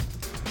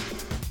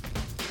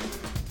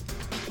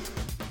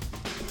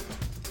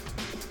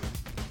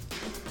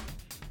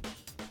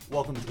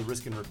Welcome to the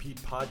Risk and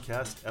Repeat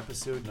podcast,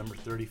 episode number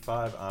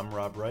 35. I'm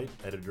Rob Wright,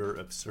 editor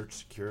of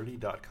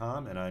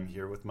SearchSecurity.com, and I'm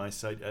here with my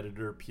site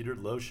editor, Peter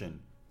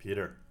Lotion.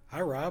 Peter.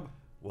 Hi, Rob.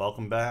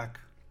 Welcome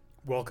back.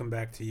 Welcome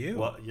back to you.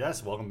 Well,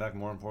 yes, welcome back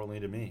more importantly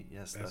to me.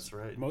 Yes, that's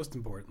right. Most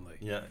importantly.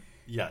 Yeah.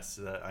 Yes,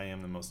 I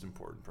am the most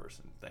important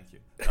person. Thank you.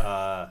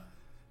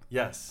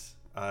 Yes,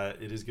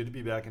 it is good to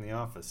be back in the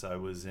office. I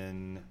was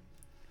in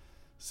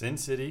Sin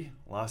City,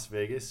 Las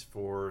Vegas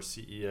for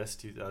CES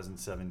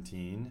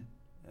 2017,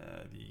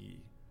 the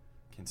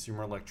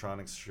Consumer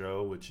Electronics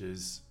Show, which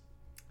is,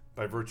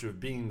 by virtue of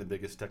being the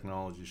biggest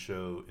technology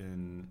show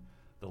in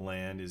the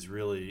land, is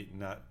really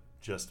not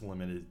just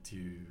limited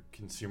to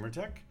consumer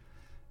tech.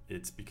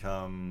 It's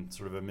become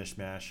sort of a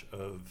mishmash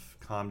of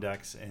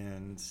Comdex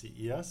and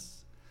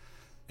CES.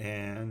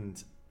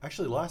 And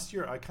actually last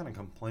year I kind of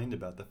complained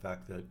about the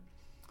fact that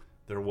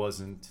there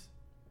wasn't,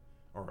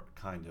 or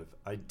kind of,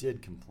 I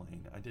did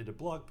complain. I did a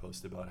blog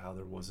post about how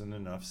there wasn't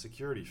enough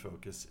security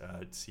focus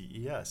at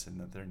CES and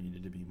that there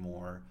needed to be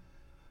more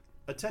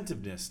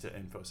attentiveness to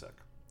InfoSec.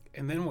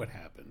 And then what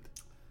happened?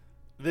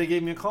 They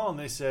gave me a call and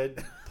they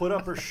said, put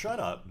up or shut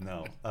up.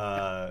 No,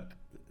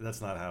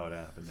 that's not how it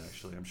happened,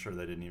 actually. I'm sure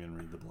they didn't even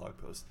read the blog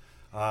post.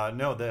 I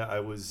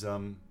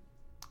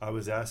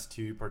was asked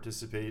to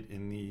participate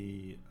in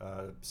the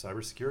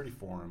Cybersecurity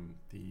Forum,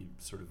 the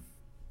sort of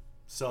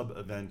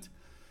sub-event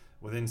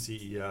within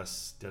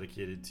CES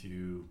dedicated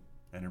to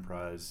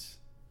enterprise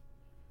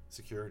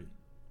security.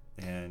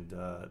 And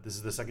this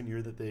is the second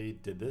year that they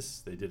did this.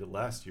 They did it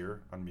last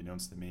year,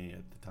 unbeknownst to me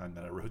at the time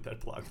that I wrote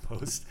that blog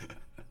post.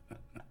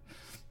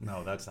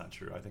 No, that's not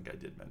true. I think I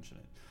did mention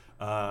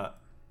it.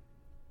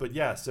 But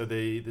yeah, so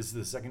this is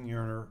the second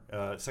year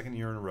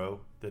in a row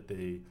that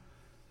they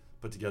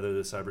put together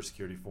the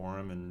Cybersecurity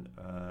Forum, and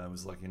I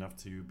was lucky enough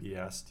to be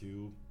asked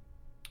to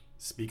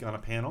speak on a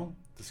panel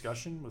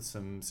discussion with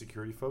some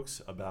security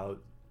folks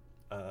about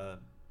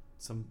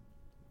some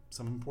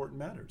important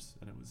matters,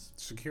 and it was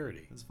security.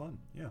 It was fun,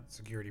 yeah.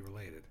 Security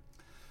related.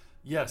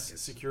 Yes,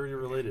 security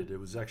related. It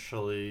was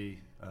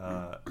actually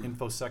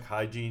InfoSec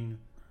hygiene.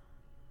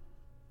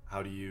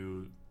 How do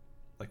you,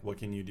 what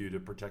can you do to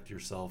protect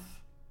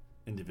yourself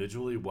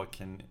individually? What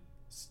can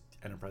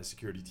enterprise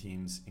security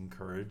teams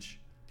encourage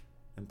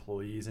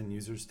employees and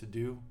users to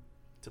do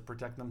to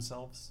protect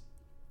themselves?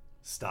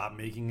 Stop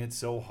making it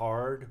so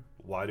hard.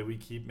 Why do we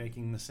keep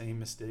making the same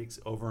mistakes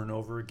over and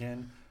over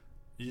again?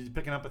 You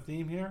picking up a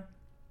theme here?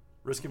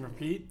 Risk and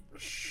repeat?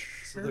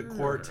 Sure. The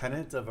core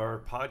tenet of our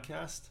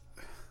podcast?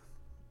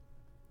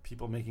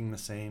 People making the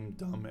same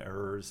dumb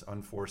errors,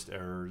 unforced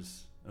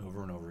errors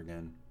over and over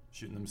again,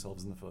 shooting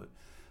themselves in the foot.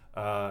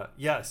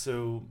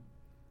 So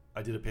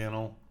I did a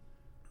panel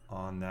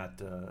on that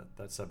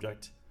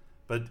subject.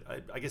 But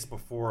I guess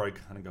before I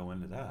kind of go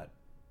into that,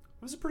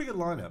 it was a pretty good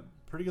lineup.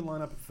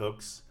 Of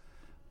folks.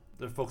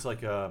 There are folks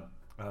like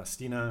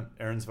Stina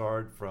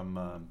Ahrensvard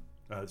from,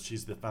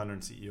 she's the founder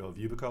and CEO of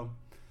Yubico.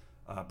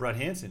 Brett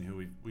Hansen,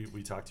 who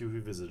we talked to,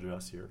 who visited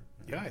us here.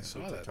 Yeah, I saw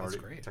that. That's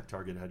great.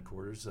 TechTarget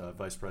headquarters,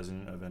 Vice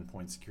President of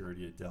Endpoint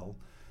Security at Dell.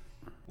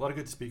 A lot of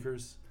good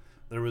speakers.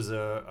 There was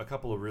a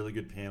couple of really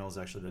good panels,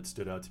 actually, that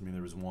stood out to me.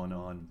 There was one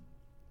on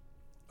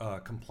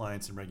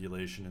compliance and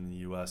regulation in the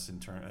U.S.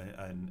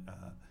 and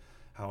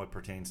how it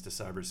pertains to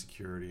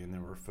cybersecurity, and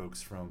there were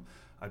folks from,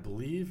 I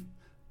believe,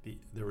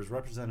 there was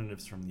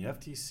representatives from the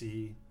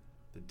FTC,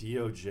 the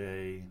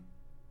DOJ,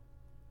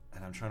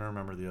 and I'm trying to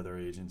remember the other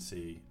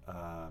agency,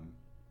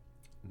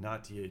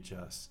 not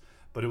DHS,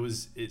 but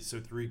so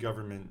three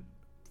government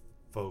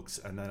folks,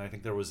 and then I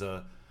think there was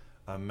a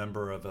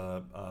member of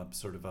a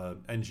sort of a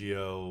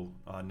NGO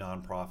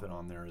nonprofit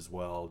on there as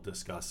well,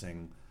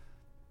 discussing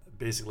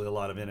basically a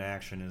lot of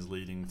inaction is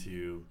leading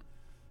to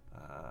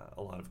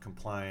a lot of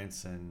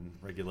compliance and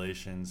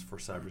regulations for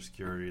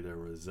cybersecurity. There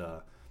was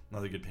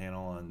another good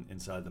panel on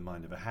Inside the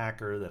Mind of a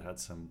Hacker that had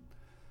some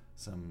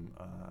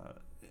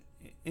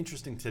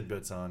interesting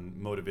tidbits on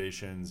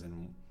motivations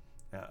and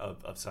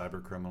of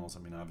cyber criminals. I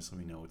mean, obviously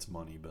we know it's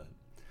money,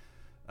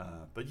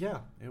 but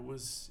yeah, it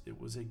was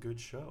a good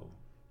show.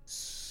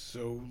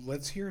 So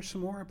let's hear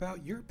some more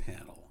about your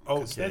panel.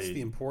 Okay, that's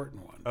the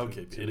important one.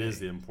 Okay, it is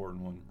the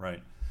important one,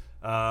 right?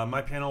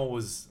 My panel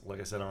was,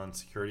 like I said, on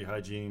security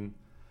hygiene.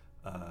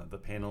 The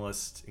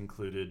panelists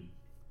included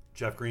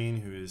Jeff Green,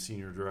 who is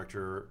Senior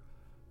Director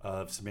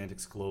of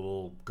Symantec's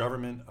Global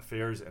Government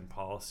Affairs and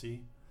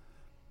Policy.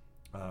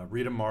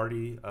 Rita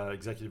Marty,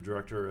 Executive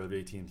Director of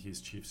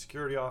AT&T's Chief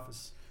Security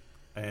Office.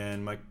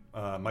 And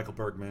Michael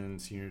Bergman,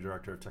 Senior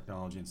Director of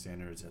Technology and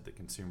Standards at the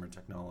Consumer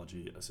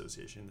Technology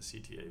Association, the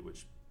CTA,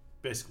 which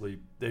basically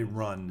they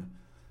run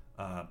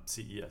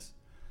CES.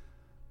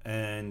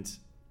 And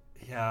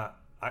yeah,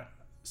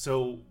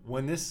 so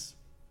when this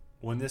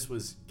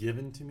was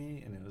given to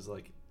me and it was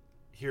like,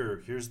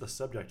 here's the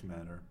subject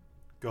matter,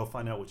 go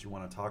find out what you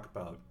want to talk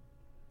about.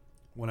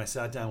 When I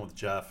sat down with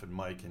Jeff and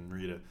Mike and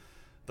Rita,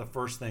 the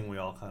first thing we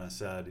all kind of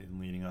said in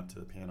leading up to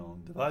the panel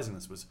and devising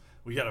this was,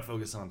 we got to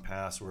focus on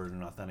password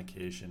and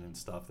authentication and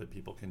stuff that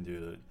people can do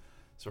to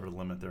sort of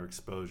limit their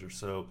exposure.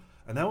 So,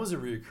 and that was a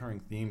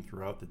recurring theme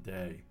throughout the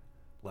day.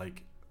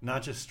 like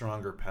not just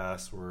stronger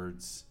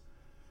passwords,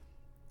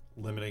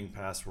 limiting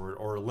password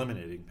or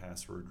eliminating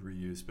password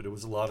reuse, but it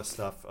was a lot of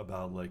stuff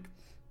about like,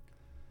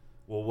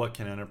 well, what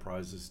can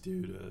enterprises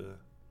do to,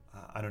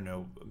 I don't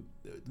know,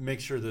 make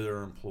sure that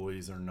their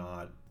employees are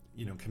not,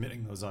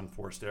 committing those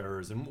unforced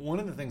errors. And one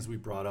of the things we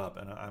brought up,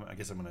 and I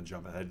guess I'm going to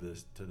jump ahead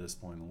to this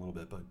point a little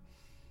bit, but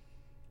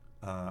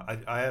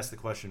I asked the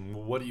question,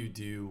 well, what do you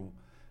do,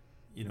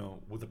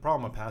 with the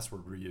problem of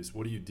password reuse?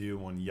 What do you do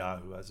when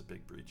Yahoo has a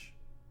big breach?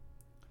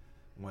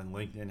 When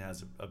LinkedIn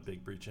has a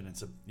big breach and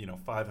it's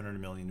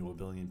 500 million to 1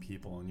 billion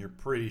people, and you're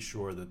pretty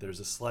sure that there's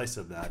a slice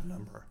of that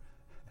number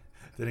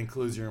that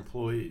includes your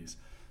employees,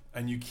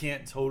 and you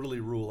can't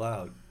totally rule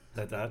out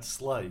that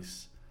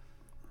slice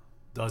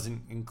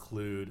doesn't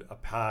include a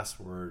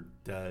password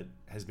that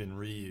has been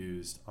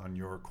reused on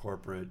your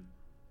corporate,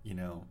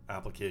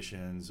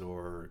 applications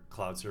or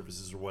cloud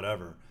services or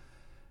whatever.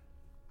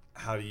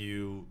 What do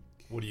you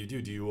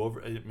do? Do you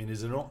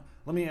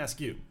let me ask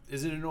you,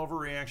 is it an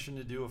overreaction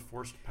to do a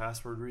forced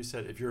password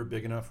reset if you're a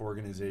big enough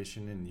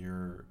organization and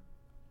you're...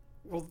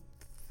 Well,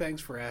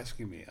 thanks for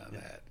asking me on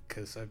that,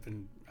 because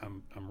I'm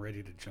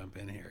ready to jump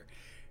in here.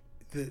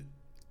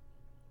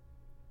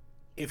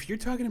 If you're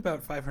talking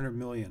about 500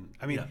 million,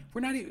 I mean,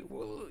 we're not even,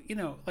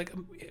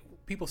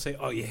 people say,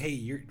 oh,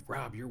 hey,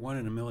 Rob, you're 1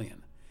 in a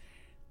million.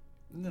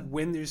 No.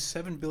 When there's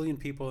 7 billion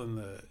people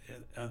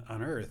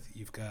on Earth,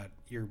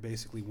 you're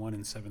basically 1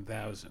 in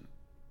 7,000.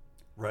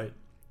 Right.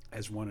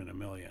 As 1 in a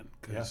million,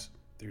 because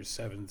there's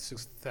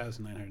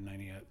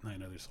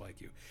 6,999 others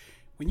like you.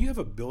 When you have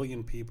 1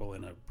 billion people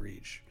in a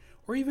breach,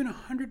 or even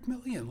 100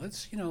 million,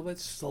 let's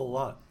still a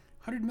lot.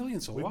 100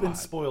 million's a lot. We've been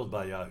spoiled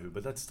by Yahoo,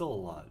 but that's still a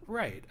lot.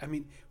 Right. I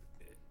mean,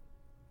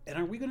 and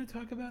are we going to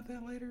talk about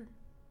that later?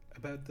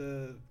 About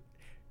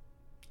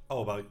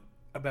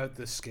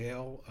the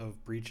scale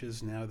of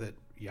breaches now that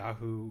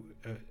Yahoo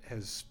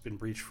has been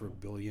breached for 1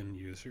 billion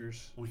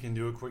users? We can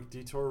do a quick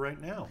detour right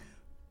now.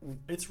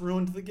 It's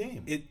ruined the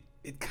game.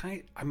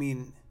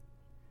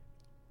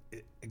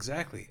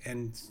 Exactly.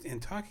 And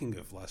talking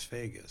of Las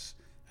Vegas,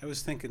 I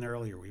was thinking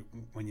earlier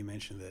when you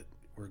mentioned that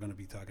we're going to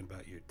be talking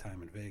about your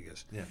time in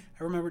Vegas. Yeah.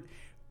 I remembered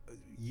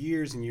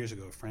years and years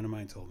ago, a friend of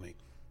mine told me,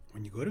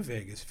 when you go to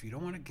Vegas, if you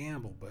don't want to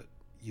gamble, but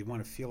you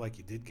want to feel like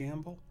you did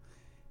gamble,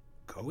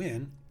 go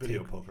in.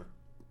 Video poker.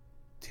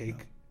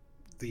 Take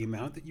the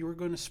amount that you were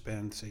going to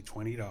spend, say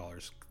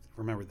 $20.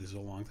 Remember, this is a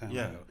long time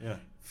ago. Yeah.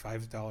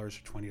 $5 or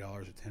 $20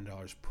 or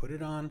 $10. Put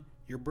it on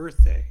your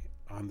birthday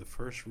on the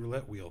first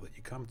roulette wheel that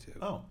you come to.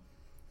 Oh.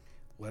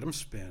 Let them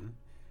spin.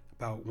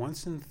 About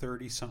once in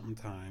 30-something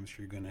times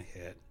you're going to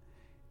hit.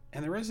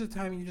 And the rest of the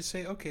time you just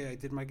say, okay, I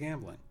did my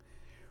gambling.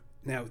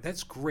 Now,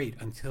 that's great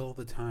until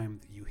the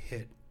time that you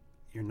hit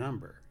your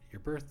number, your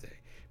birthday.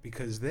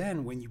 Because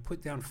then when you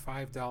put down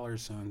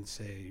 $5 on,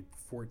 say,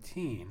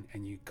 14,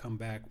 and you come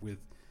back with,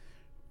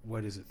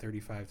 what is it,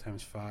 35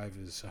 times 5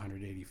 is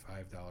 $185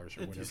 or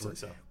whatever.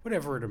 So.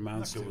 Whatever it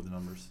amounts to. Not good with the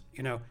numbers.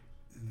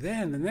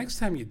 Then the next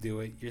time you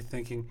do it, you're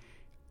thinking,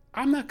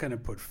 I'm not going to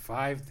put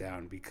 5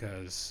 down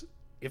because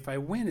if I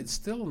win, it's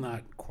still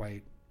not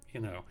quite,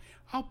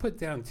 I'll put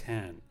down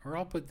 10 or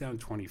I'll put down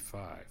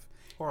 25.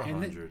 Or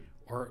 100.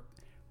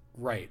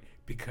 Right,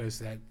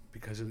 because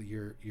of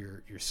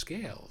your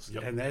scales.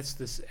 Yep. And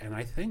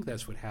I think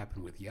that's what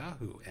happened with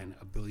Yahoo and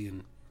 1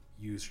 billion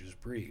users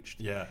breached.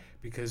 Yeah.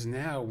 Because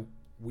now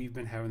we've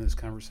been having this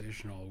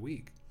conversation all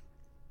week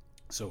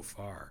so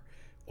far,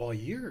 all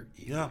year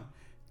even. Yeah.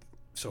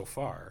 So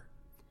far.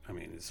 I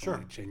mean, it's sure.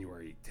 only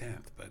January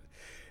 10th, but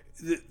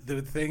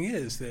the thing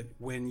is that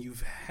when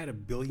you've had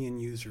 1 billion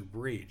user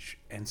breach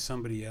and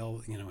somebody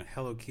else, and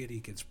Hello Kitty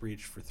gets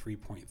breached for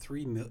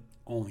 3.3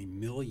 only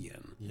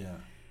million. Yeah.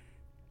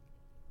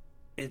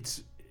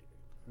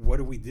 What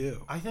do we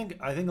do? I think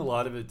a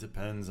lot of it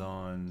depends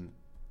on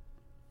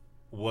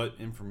what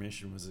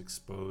information was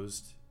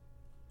exposed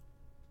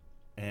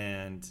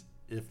and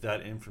if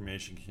that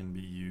information can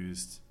be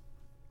used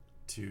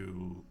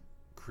to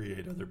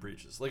create other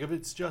breaches. Like if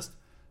it's just,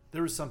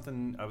 there was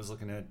something I was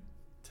looking at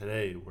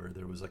today where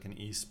there was like an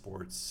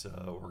esports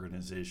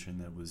organization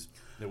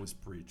that was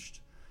breached,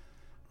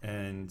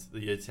 and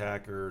the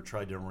attacker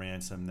tried to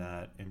ransom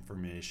that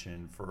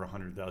information for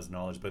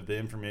 $100,000, but the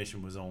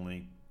information was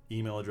only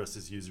email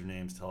addresses,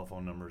 usernames,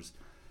 telephone numbers,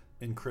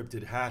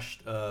 encrypted,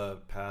 hashed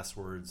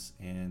passwords,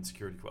 and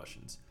security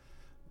questions.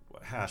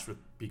 Hashed with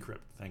bcrypt,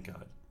 thank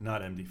God,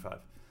 not MD5.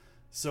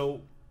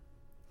 So,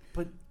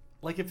 but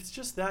like if it's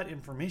just that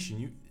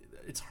information,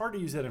 it's hard to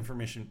use that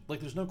information.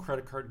 Like there's no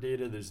credit card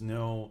data,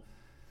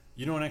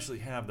 you don't actually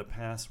have the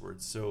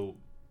password, so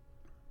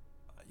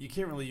you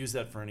can't really use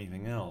that for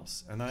anything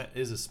else, and that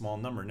is a small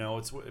number. Now,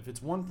 if it's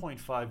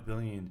 1.5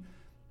 billion,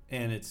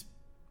 and it's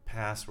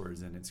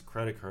passwords, and it's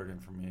credit card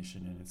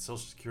information, and it's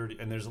social security,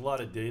 and there's a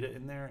lot of data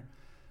in there,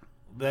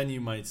 then you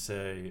might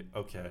say,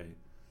 okay,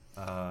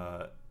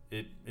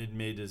 it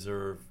may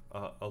deserve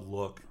a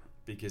look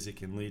because it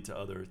can lead to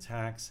other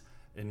attacks.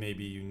 it may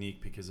be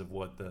unique because of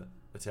what the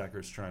attacker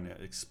is trying to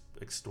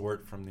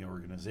extort from the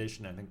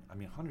organization. I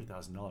mean,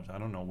 $100,000. I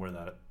don't know where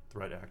that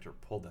threat actor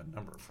pulled that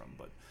number from,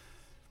 but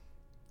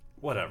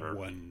whatever.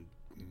 1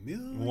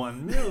 million.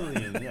 1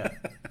 million, yeah.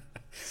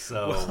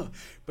 So, well,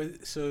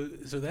 but so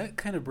that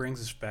kind of brings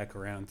us back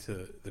around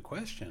to the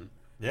question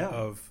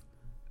of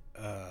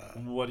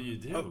what do you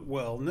do?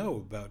 Well, no,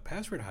 about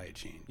password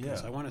hygiene.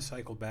 Because I want to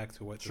cycle back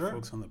to what the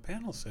folks on the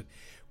panel said.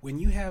 When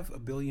you have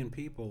 1 billion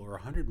people, or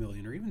 100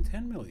 million, or even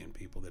 10 million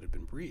people that have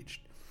been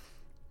breached,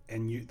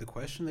 and the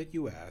question that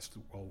you asked,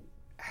 well,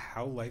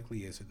 how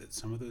likely is it that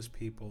some of those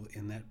people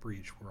in that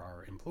breach were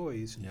our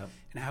employees,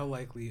 and how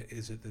likely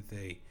is it that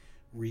they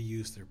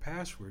reuse their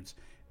passwords?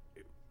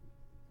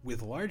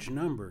 With large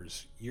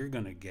numbers, you're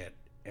going to get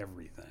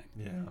everything.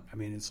 Yeah. I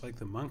mean, it's like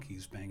the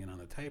monkeys banging on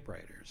the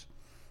typewriters.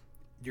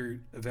 There's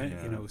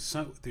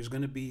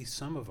going to be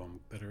some of them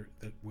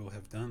that will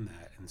have done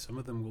that, and some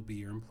of them will be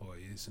your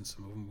employees, and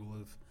some of them will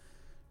have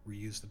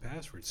reused the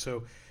password.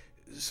 So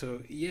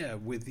yeah,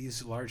 with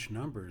these large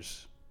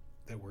numbers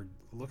that we're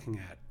looking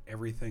at,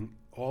 everything,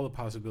 all the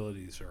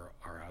possibilities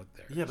are out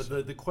there. Yeah,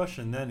 but the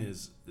question then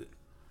is,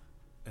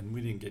 and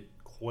we didn't get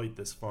quite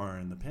this far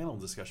in the panel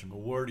discussion, but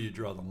where do you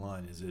draw the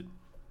line? Is it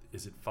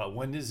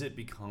when does it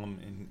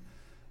become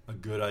a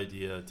good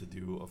idea to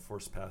do a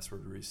forced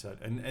password reset?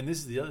 And this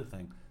is the other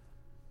thing.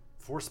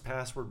 Forced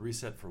password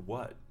reset for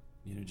what?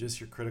 Just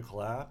your critical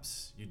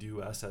apps. You do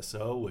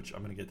SSO, which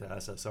I'm going to get to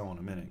SSO in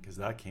a minute because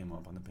that came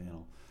up on the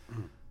panel.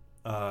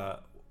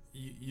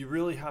 You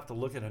really have to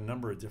look at a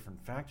number of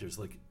different factors,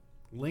 like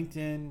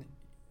LinkedIn,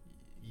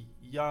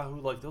 Yahoo.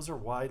 Like those are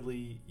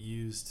widely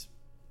used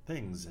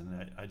things,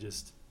 and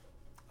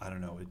I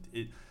don't know.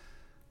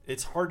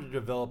 It's hard to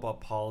develop a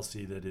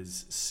policy that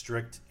is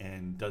strict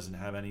and doesn't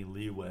have any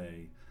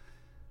leeway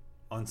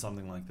on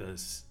something like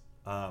this.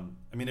 I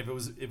mean, if it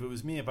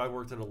was me, if I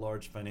worked at a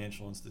large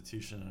financial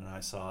institution and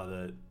I saw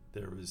that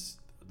there was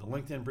the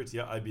LinkedIn breach,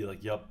 I'd be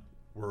like, "Yep,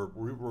 we're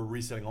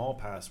resetting all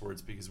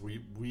passwords because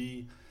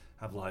we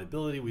have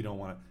liability. We don't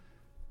want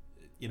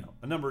to,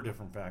 a number of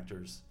different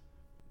factors.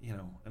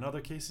 In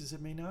other cases,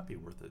 it may not be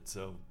worth it."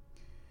 So.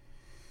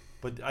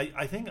 But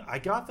I think I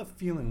got the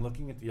feeling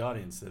looking at the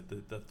audience that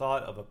the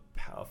thought of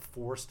a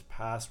forced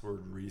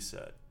password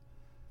reset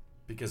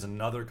because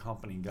another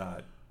company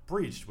got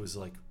breached was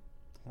like,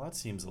 well, that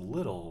seems a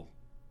little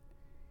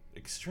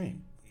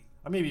extreme.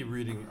 I may have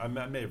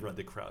read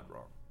the crowd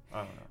wrong. I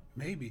don't know.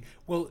 Maybe.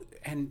 Well,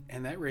 and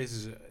that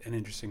raises an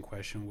interesting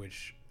question,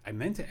 which I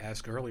meant to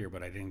ask earlier,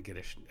 but I didn't get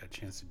a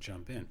chance to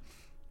jump in.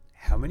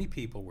 How many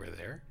people were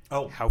there?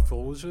 Oh. How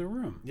full was the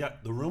room? Yeah,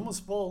 the room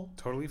was full.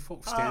 Totally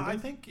full? Standing? I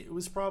think it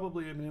was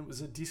probably, it was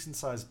a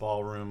decent-sized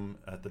ballroom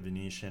at the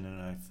Venetian, and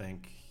I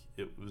think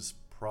it was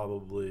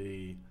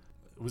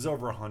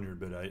over 100,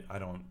 but I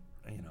don't,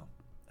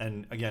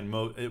 And again,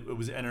 it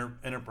was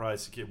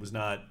enterprise. It was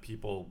not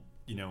people,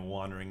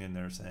 wandering in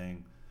there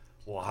saying,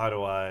 well, how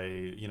do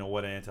I,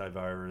 what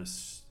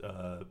antivirus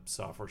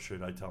software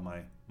should I tell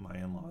my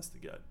in-laws to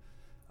get?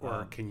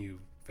 Or can you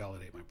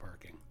validate my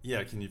parking?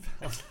 Yeah, can you?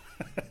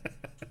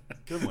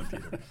 Good one,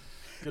 Peter.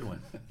 Good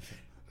one.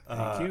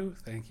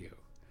 Thank you.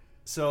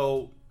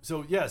 So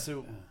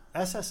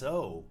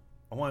SSO.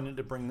 I wanted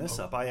to bring this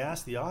up. I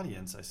asked the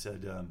audience. I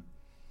said,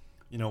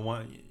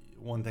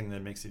 one thing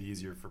that makes it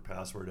easier for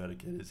password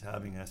etiquette is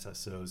having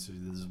SSO. So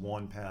there's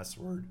one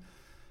password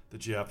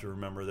that you have to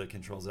remember that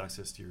controls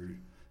access to your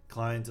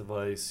client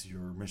device,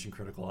 your mission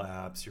critical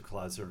apps, your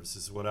cloud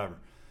services, whatever.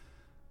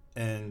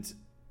 And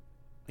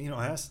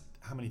I asked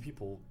how many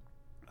people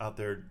out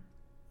there,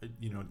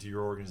 do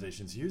your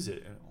organizations use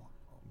it? And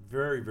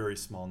very, very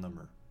small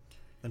number.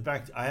 In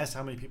fact, I asked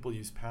how many people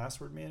use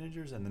password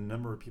managers, and the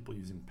number of people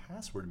using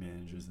password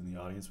managers in the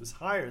audience was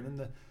higher than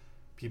the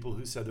people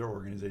who said their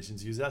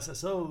organizations use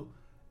SSO,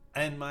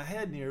 and my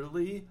head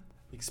nearly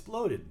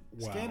exploded,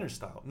 scanner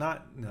style.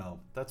 No,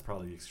 that's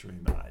probably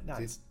extreme.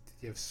 Did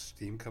you have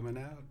steam coming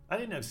out? I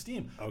didn't have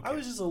steam. Okay. I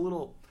was just a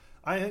little.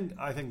 I think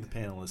the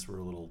panelists were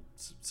a little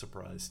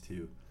surprised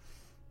too,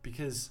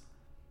 because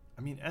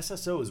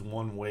SSO is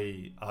one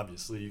way.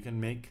 Obviously, you can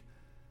make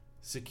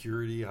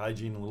security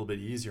hygiene a little bit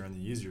easier on the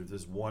user.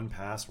 There's one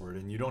password,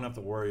 and you don't have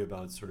to worry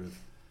about sort of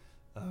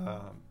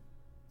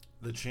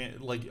the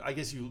chance. Like, I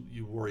guess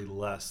you worry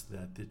less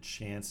that the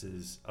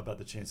chances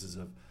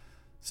of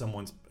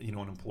someone's an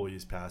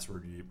employee's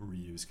password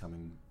reuse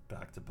coming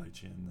back to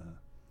bite you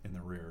in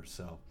the rear.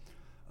 So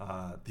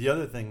the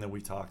other thing that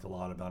we talked a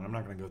lot about, I'm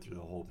not going to go through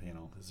the whole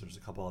panel because there's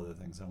a couple other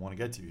things I want to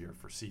get to here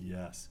for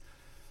CES.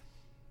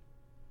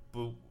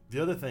 But the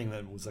other thing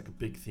that was like a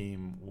big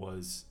theme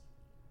was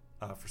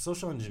for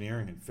social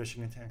engineering and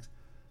phishing attacks.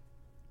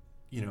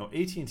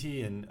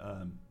 AT&T and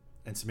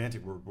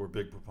Symantec were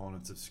big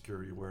proponents of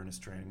security awareness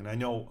training, and I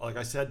know, like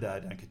I said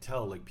that, and I could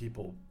tell like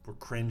people were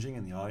cringing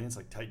in the audience,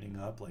 like tightening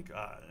up, like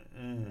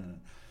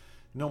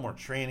no more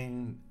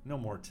training, no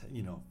more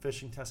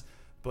phishing tests.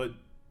 But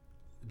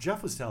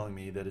Jeff was telling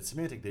me that at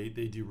Symantec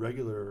they do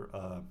regular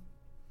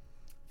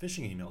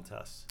phishing email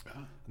tests.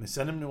 Ah. And they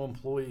send them to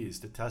employees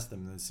to test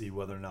them and see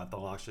whether or not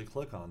they'll actually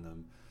click on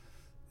them.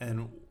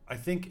 And I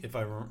think if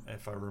I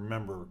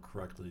remember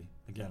correctly,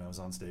 again, I was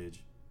on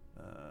stage,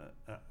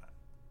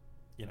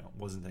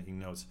 wasn't taking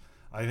notes.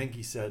 I think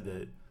he said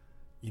that,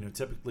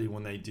 typically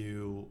when they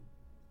do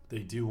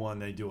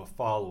a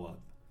follow-up,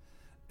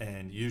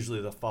 and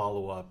usually the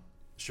follow-up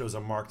shows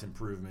a marked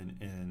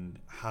improvement in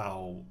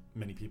how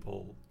many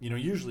people,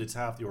 usually it's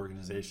half the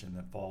organization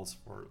that falls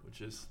for it,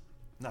 which is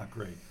not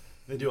great.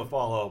 They do a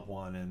follow-up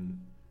one and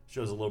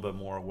shows a little bit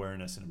more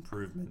awareness and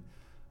improvement.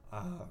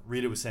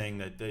 Rita was saying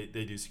that they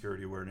do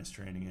security awareness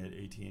training at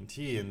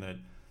AT&T, and that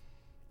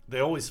they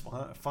always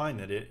find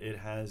that it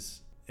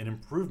has an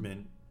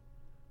improvement,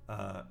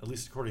 at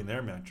least according to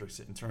their metrics,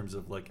 in terms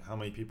of like how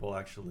many people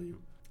actually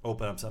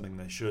open up something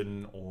they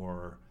shouldn't,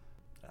 or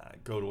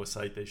go to a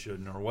site they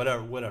shouldn't, or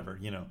whatever.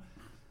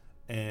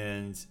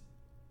 And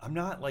I'm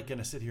not like going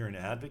to sit here and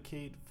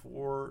advocate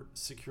for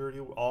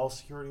all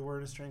security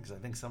awareness training, because I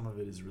think some of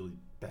it is really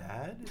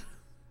bad.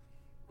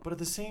 But at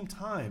the same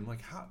time,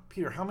 like,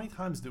 Peter, how many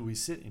times do we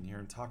sit in here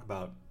and talk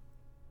about,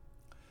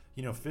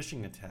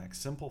 phishing attacks,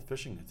 simple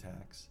phishing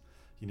attacks,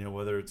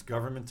 whether it's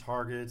government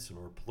targets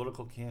or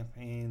political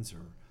campaigns,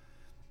 or,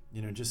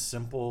 just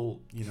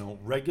simple,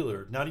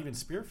 regular, not even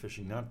spear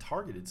phishing, not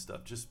targeted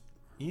stuff, just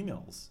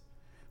emails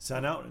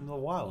sent out into the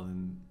wild,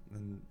 and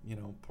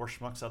poor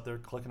schmucks out there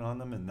clicking on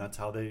them, and that's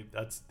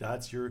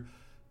your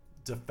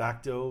de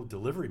facto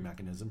delivery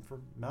mechanism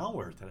for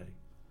malware today.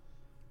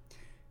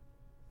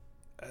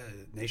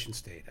 Nation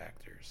state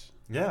actors.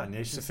 Yeah,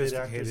 nation state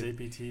actors,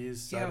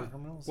 APTs, cyber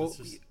criminals. Well,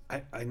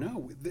 I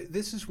know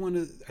this is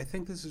I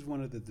think this is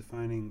one of the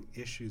defining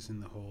issues in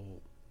the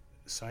whole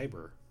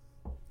cyber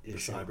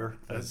issue.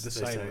 As they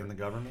say in the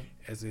government.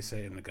 As they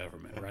say in the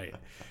government, right?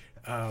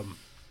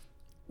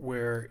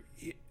 Where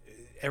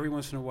every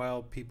once in a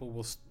while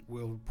people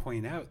will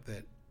point out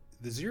that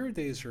the 0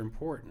 days are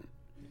important,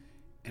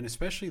 and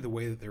especially the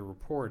way that they're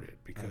reported,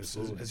 because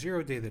a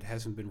 0 day that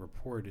hasn't been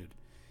reported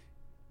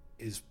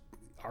is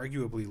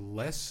arguably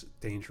less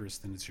dangerous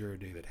than a 0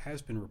 day that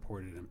has been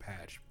reported and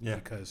patched,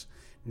 because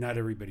not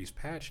everybody's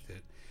patched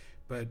it.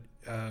 But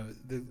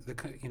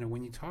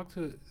when you talk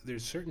to,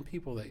 there's certain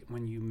people that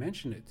when you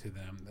mention it to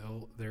them,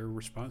 their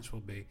response will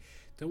be,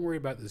 "Don't worry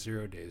about the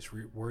 0 days.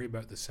 Worry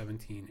about the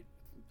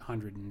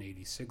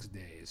 1,786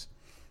 days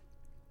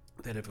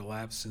that have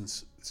elapsed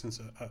since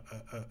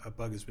a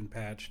bug has been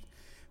patched,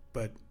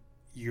 but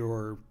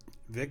your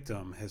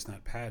victim has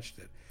not patched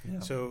it." Yeah.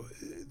 So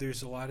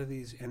there's a lot of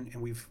these, and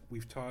we've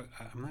talked.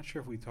 I'm not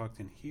sure if we talked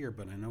in here,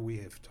 but I know we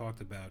have talked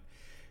about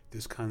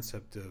this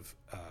concept of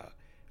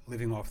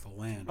living off the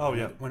land. Oh,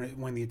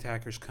 when the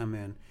attackers come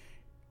in,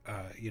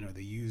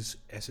 they use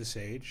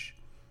SSH,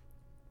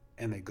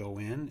 and they go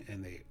in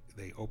and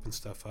they open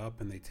stuff up,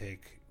 and they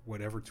take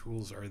whatever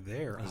tools are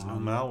there. There's no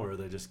malware.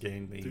 They just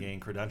gain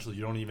credentials.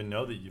 You don't even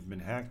know that you've been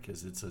hacked,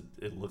 because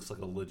it looks like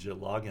a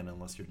legit login,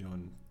 unless you're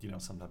doing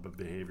some type of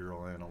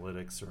behavioral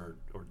analytics or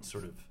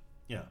sort of.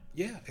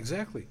 Yeah,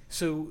 exactly.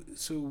 So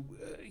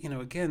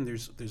again,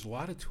 there's a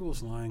lot of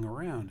tools lying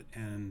around,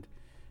 and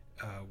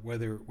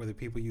whether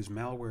people use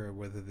malware or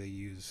whether they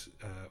use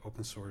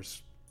open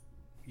source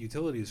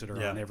utilities that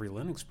are on every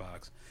Linux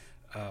box,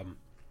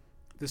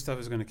 this stuff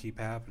is going to keep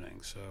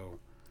happening. So,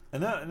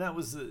 and that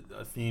was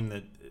a theme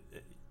that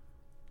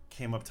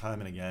came up time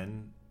and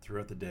again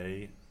throughout the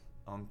day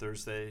on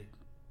Thursday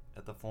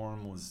at the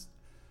forum. Was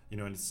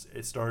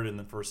it started in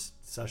the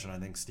first session. I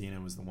think Stina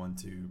was the one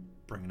to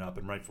bring it up,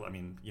 and rightfully,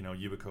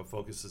 Yubico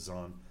focuses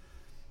on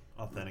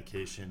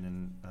authentication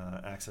and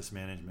access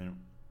management,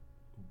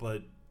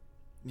 but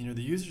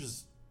the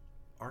users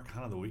are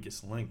kind of the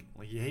weakest link.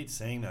 Like, you hate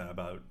saying that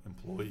about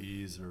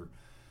employees or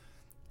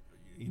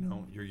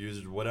your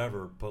users or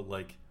whatever, but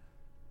like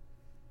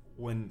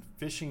when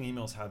phishing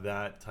emails have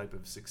that type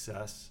of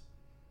success,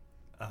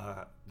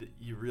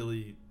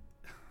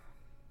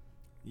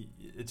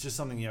 it's just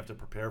something you have to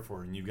prepare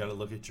for, and you've got to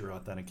look at your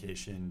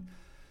authentication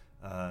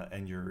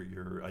and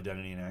your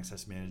identity and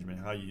access management,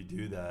 how you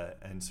do that,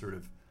 and sort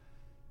of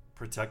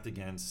protect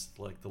against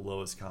like the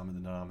lowest common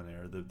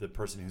denominator, the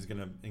person who's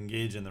going to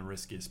engage in the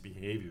riskiest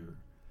behavior,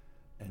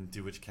 and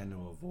do what you can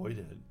to avoid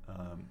it.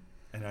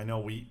 And I know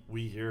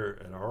we here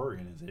at our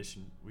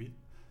organization, you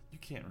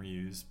can't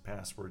reuse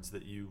passwords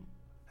that you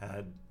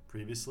had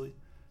previously.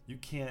 You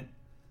can't,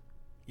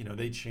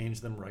 they change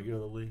them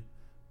regularly.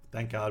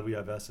 Thank God we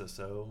have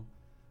SSO,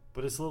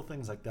 but it's little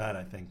things like that,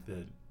 I think,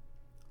 that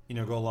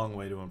go a long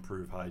way to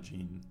improve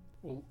hygiene.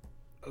 Well,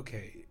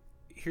 okay,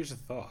 here's a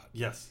thought.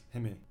 Yes,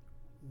 hit me.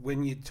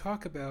 When you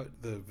talk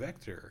about the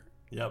vector,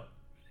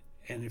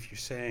 and if you're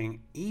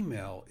saying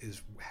email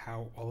is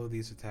how all of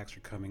these attacks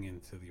are coming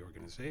into the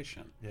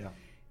organization,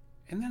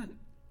 and then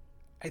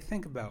I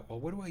think about, well,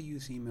 what do I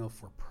use email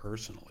for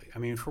personally? I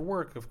mean, for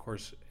work, of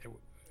course,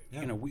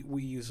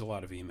 we use a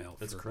lot of email.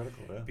 It's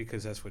critical,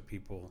 because that's how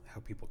people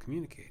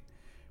communicate.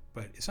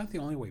 But it's not the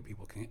only way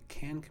people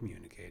can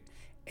communicate.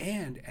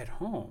 And at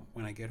home,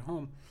 when I get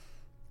home,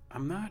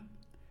 I'm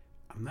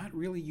I'm not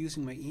really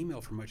using my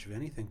email for much of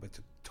anything but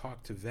to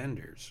talk to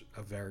vendors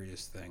of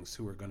various things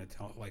who are going to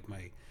tell, like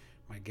my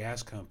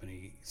gas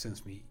company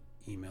sends me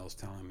emails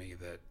telling me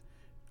that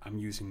I'm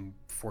using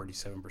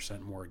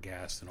 47% more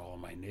gas than all of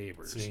my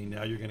neighbors. See,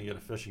 now you're going to get a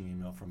phishing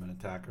email from an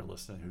attacker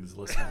who's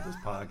listening to this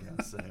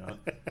podcast. Saying,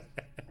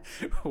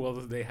 well,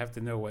 they have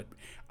to know what.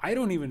 I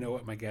don't even know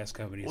what my gas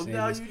company is. Well,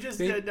 now you just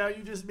did. Now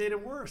you just made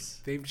it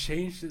worse. They've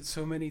changed it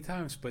so many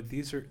times, but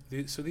these are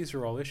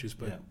all issues.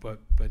 But Yeah.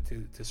 but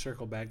to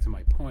circle back to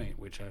my point,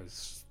 which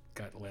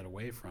got led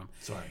away from.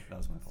 Sorry, that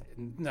was my fault.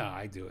 No,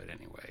 I do it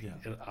anyway.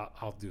 Yeah.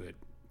 I'll do it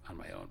on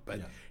my own.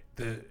 But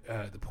Yeah.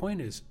 the point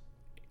is,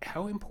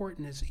 how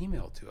important is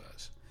email to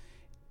us?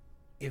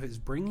 If it's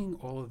bringing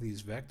all of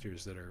these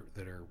vectors that are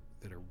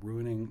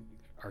ruining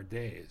our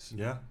days.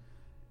 Yeah.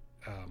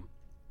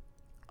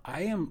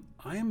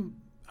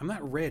 I'm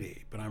not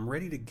ready, but I'm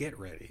ready to get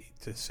ready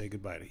to say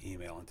goodbye to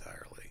email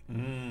entirely.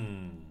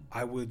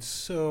 I would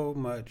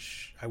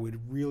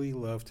really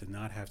love to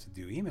not have to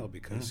do email,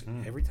 because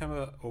every time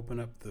I open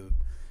up the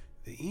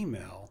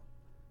email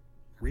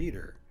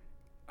reader,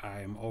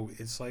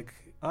 it's like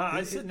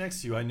I sit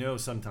next to you. I know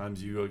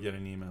sometimes you go get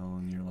an email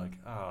and you're like,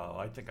 oh,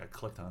 I think I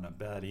clicked on a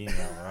bad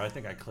email, or I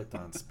think I clicked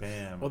on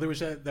spam. Well, there was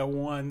that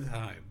one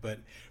time, but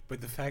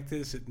the fact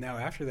is that now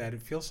after that,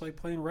 it feels like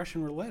playing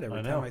Russian roulette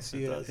every time I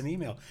see an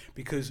email,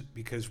 because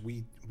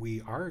we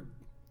are,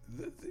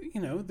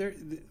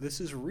 this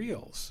is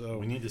real. So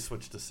we need to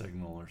switch to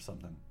Signal or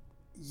something.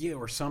 Yeah,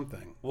 or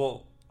something.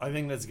 Well, I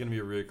think that's going to be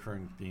a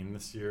recurring theme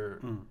this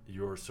year.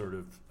 You're sort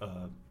of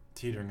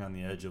teetering on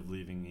the edge of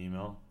leaving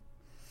email.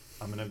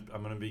 I'm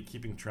gonna be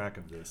keeping track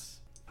of this.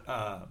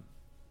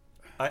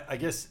 I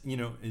guess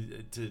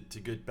to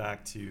get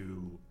back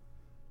to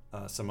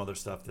some other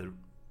stuff that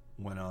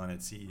went on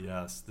at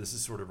CES. This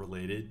is sort of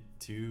related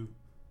to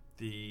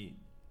the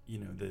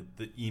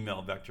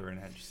email vector and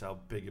just how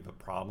big of a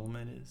problem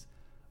it is.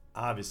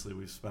 Obviously,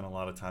 we've spent a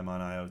lot of time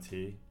on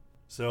IoT.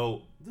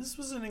 So this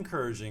was an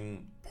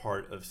encouraging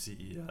part of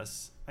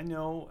CES. I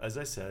know, as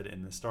I said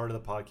in the start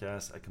of the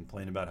podcast, I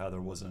complained about how there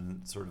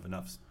wasn't sort of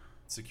enough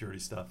security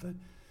stuff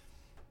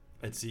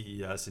at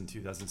CES in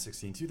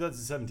 2016.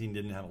 2017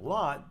 didn't have a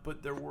lot,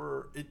 but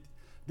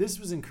this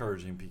was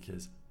encouraging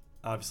because,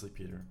 obviously,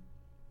 Peter,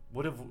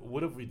 what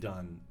have we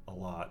done a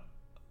lot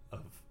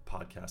of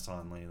podcasts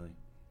on lately?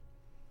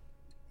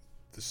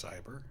 The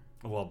cyber.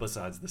 Well,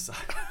 besides the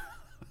cyber.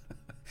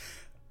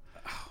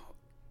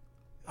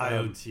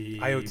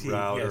 IoT,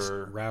 router, yes,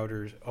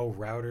 routers. Oh,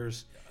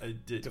 routers.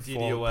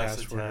 DDoS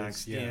passwords,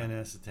 attacks,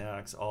 DNS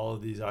attacks. All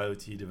of these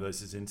IoT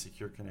devices,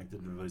 insecure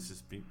connected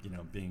devices,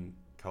 being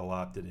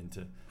co-opted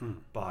into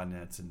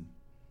botnets, and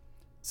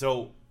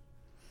so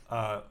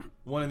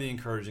one of the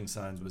encouraging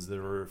signs was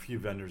there were a few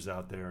vendors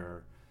out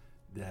there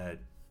that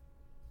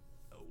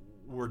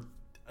were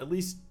at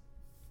least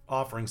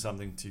offering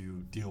something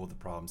to deal with the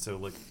problem. So,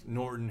 like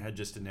Norton had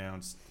just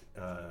announced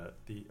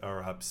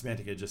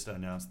Symantec had just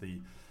announced the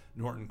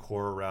Norton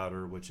Core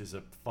router, which is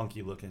a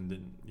funky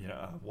looking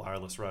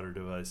wireless router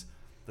device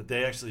that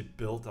they actually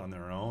built on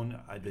their own.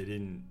 They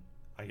didn't.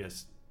 I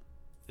guess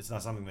it's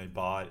not something they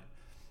bought.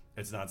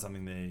 It's not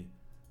something they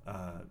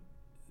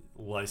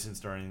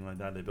licensed or anything like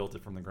that. They built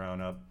it from the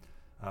ground up.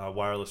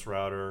 Wireless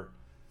router,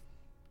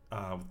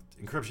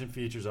 encryption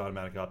features,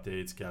 automatic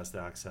updates, guest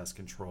access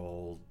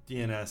control,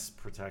 DNS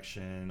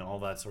protection, all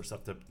that sort of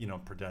stuff to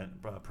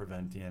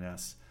prevent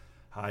DNS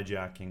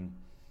hijacking,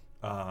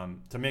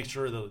 to make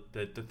sure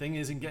that the thing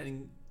isn't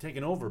getting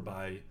taken over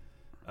by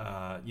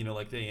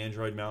like the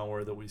Android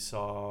malware that we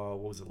saw.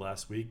 What was it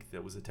last week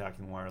that was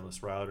attacking wireless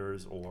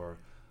routers, or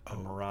a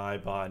Mirai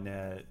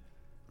botnet?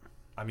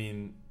 I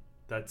mean,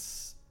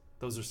 those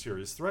are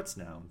serious threats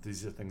now.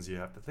 These are things you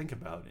have to think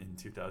about in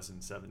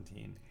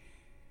 2017.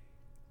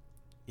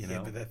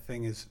 Yeah, but that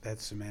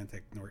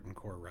Symantec Norton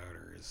Core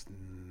router is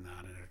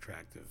not an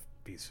attractive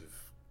piece of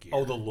gear.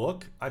 Oh, the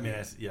look? I mean,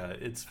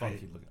 it's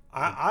funky looking.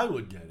 I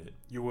would get it.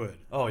 You would?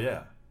 Oh,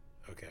 yeah.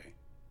 Okay.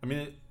 I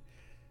mean,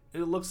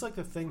 it looks like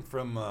the thing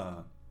from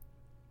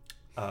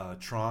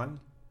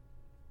Tron,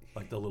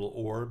 like the little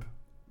orb.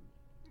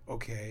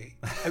 Okay.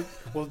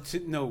 What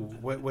it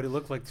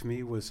looked like to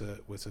me was a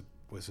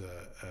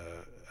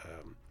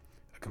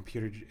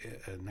computer,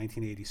 a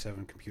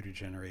 1987 computer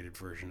generated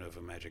version of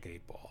a Magic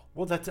 8-ball.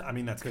 Well, that's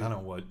kind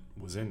of what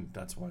was in.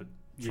 That's what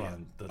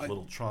Tron,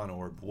 little Tron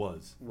orb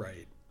was.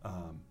 Right.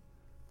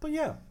 But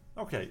yeah.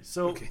 Okay.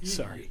 So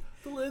sorry.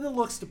 In the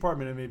looks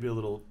department, it may be a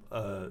little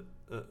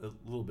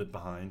bit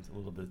behind, a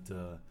little bit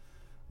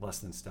less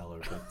than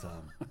stellar,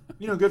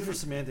 but good for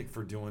Symantec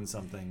for doing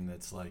something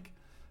that's like,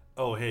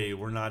 oh, hey,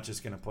 we're not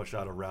just going to push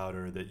out a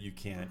router that you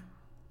can't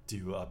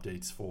do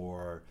updates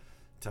for,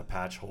 to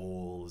patch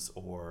holes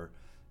or,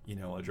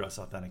 address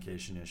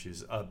authentication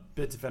issues.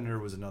 Bitdefender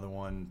was another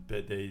one.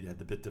 They had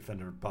the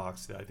Bitdefender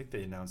box that I think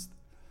they announced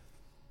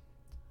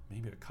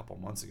maybe a couple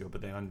months ago,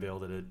 but they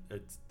unveiled it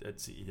at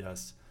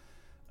CES.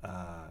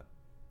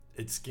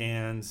 It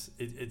scans.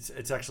 It's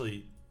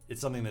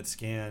something that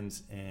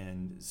scans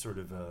and sort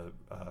of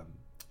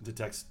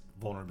detects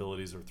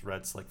vulnerabilities or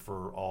threats like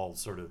for all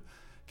sort of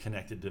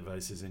connected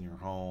devices in your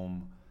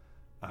home.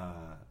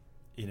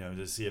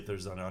 To see if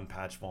there's an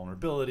unpatched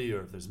vulnerability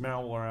or if there's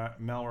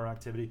malware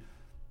activity.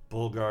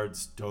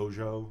 BullGuard's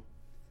Dojo,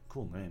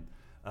 cool name,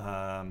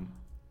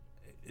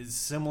 is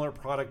similar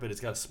product, but it's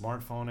got a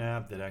smartphone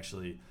app that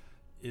actually,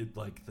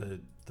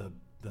 the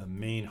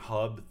main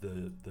hub,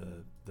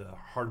 the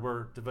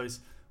hardware device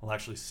will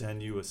actually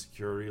send you a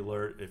security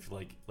alert if,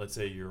 like, let's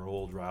say your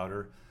old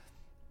router,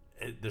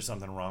 there's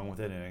something wrong with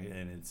it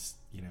and it's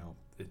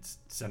it's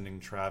sending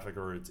traffic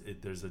or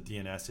there's a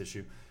DNS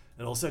issue.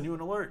 It'll send you an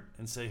alert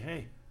and say,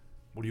 hey,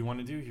 what do you want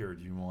to do here?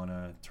 Do you want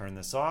to turn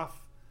this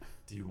off?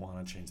 Do you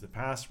want to change the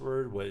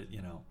password?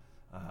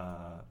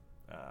 How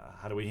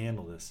do we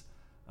handle this?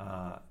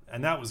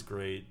 And that was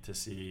great to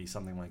see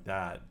something like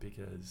that,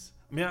 because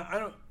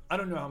I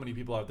don't know how many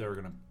people out there are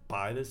going to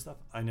buy this stuff.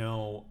 I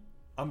know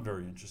I'm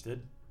very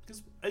interested,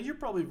 because you're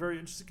probably very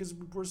interested because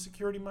we're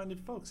security-minded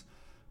folks.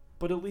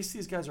 But at least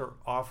these guys are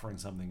offering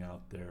something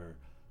out there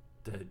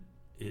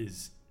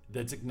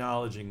that's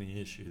acknowledging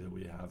the issue that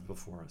we have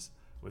before us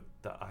with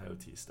the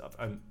IoT stuff.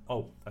 And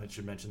I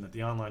should mention that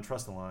the Online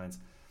Trust Alliance,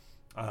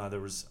 there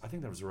was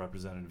a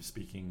representative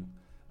speaking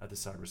at the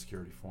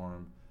Cybersecurity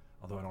Forum,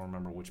 although I don't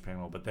remember which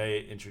panel, but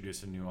they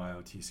introduced a new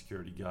IoT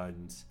security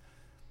guidance.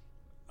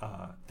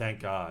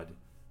 Thank God,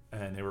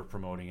 and they were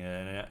promoting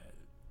it,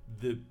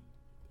 and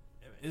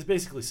it's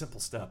basically simple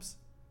steps,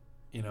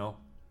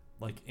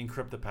 like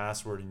encrypt the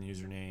password and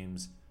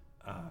usernames.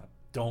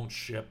 Don't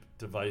ship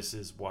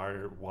devices,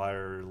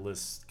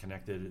 wireless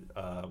connected,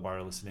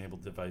 wireless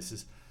enabled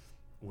devices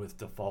with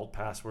default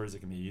passwords that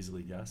can be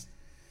easily guessed.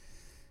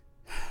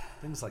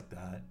 Things like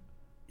that.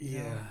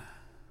 Yeah.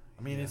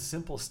 It's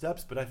simple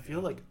steps, but I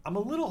feel like I'm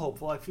a little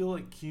hopeful. I feel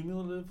like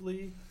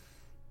cumulatively,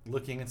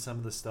 looking at some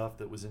of the stuff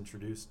that was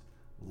introduced,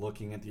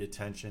 looking at the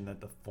attention that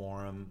the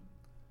forum,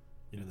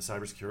 the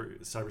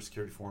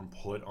cybersecurity forum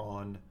put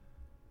on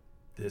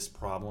this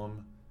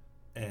problem,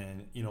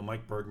 and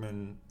Mike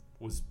Bergman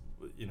was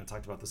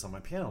talked about this on my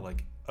panel.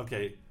 Like,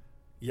 okay,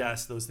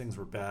 yes, those things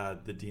were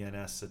bad. The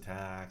DNS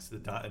attacks, the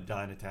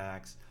Dyn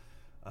attacks,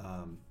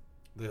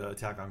 the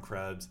attack on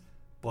Krebs,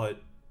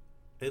 but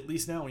at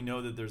least now we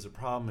know that there's a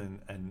problem,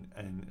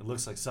 and it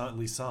looks like at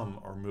least some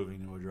are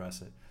moving to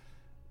address it.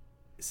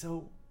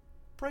 So,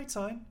 bright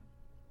sign,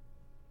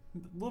 a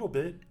little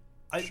bit.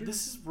 Sure.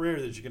 This is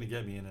rare that you're going to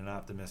get me in an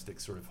optimistic,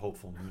 sort of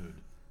hopeful mood,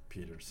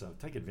 Peter. So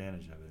take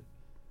advantage of it.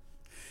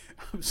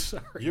 I'm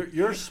sorry.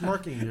 You're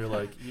smirking. You're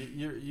like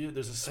you.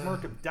 There's a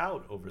smirk of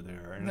doubt over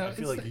there, and I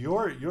feel like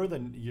you're the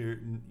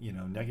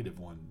negative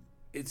one.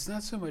 It's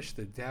not so much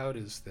the doubt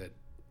as that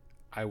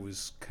I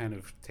was kind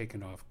of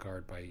taken off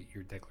guard by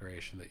your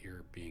declaration that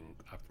you're being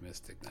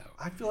optimistic now.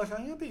 I feel like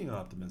I am being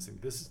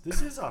optimistic. This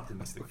is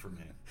optimistic for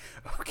me.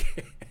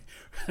 Okay.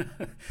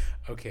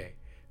 Okay.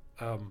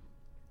 And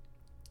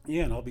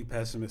I'll be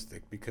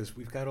pessimistic because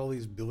we've got all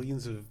these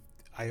billions of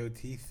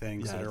IoT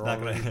things that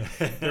are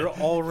they're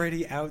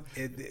already out.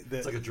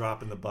 It's like a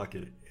drop in the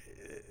bucket.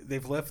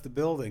 They've left the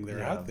building.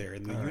 They're out there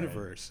in the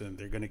universe, and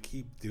they're going to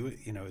keep doing.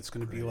 It's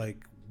going to be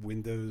like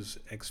Windows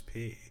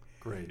XP.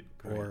 Great.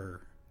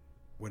 Or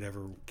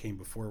whatever came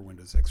before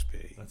Windows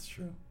XP. That's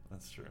true.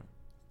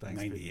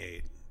 Thanks.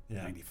 98.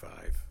 Yeah.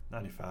 95.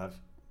 95.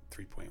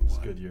 3.1. It's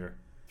a good year.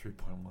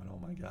 3.1. Oh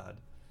my God.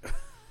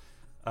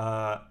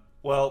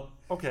 Well,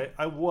 okay.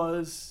 I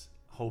was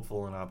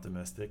hopeful and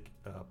optimistic.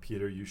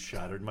 Peter, you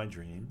shattered my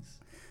dreams.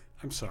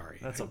 I'm sorry.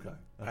 That's okay.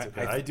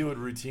 I do it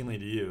routinely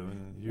to you,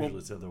 and usually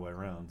it's the other way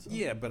around. So.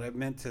 Yeah, but I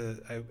meant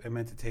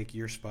to take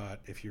your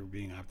spot if you were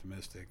being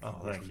optimistic. Oh,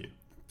 thank you.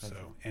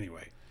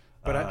 Anyway,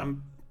 but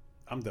I'm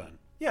done.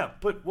 Yeah,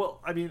 but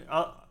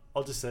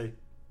I'll just say,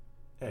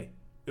 hey,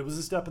 it was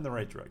a step in the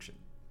right direction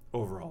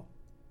overall.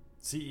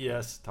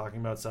 CES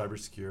talking about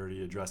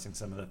cybersecurity, addressing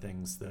some of the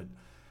things that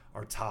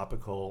are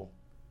topical,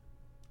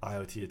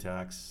 IoT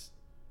attacks,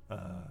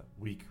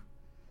 weak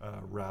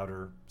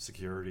router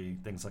security,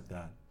 things like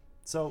that.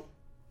 So,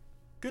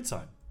 good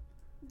sign.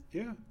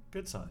 Yeah,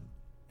 good sign.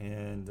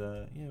 And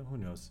who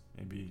knows?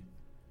 Maybe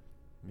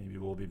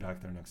we'll be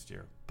back there next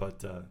year.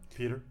 But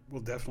Peter,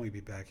 we'll definitely be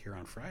back here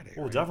on Friday.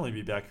 We'll definitely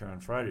be back here on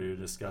Friday to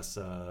discuss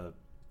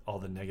all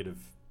the negative.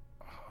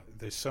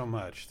 There's so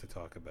much to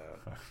talk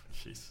about.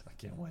 Jeez, I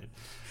can't wait.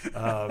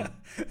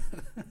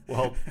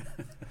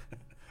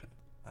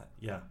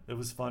 Yeah, it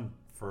was fun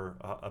for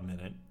a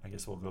minute. I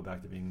guess we'll go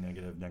back to being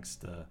negative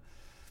next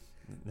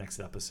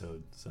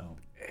episode. So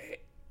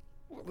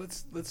well,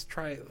 let's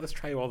try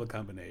all the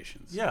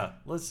combinations. Yeah,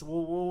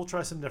 we'll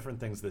try some different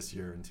things this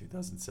year in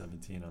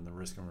 2017 on the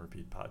Risk and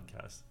Repeat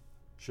podcast.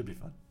 Should be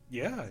fun.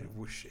 Yeah, it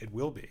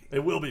will be.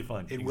 It will be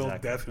fun. It will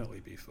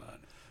definitely be fun.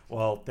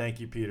 Well, thank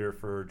you, Peter,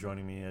 for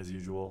joining me as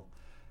usual,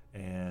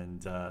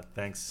 and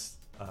thanks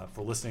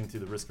for listening to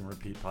the Risk and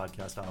Repeat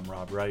podcast. I'm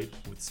Rob Wright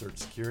with Search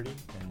Security,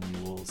 and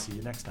we will see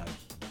you next time.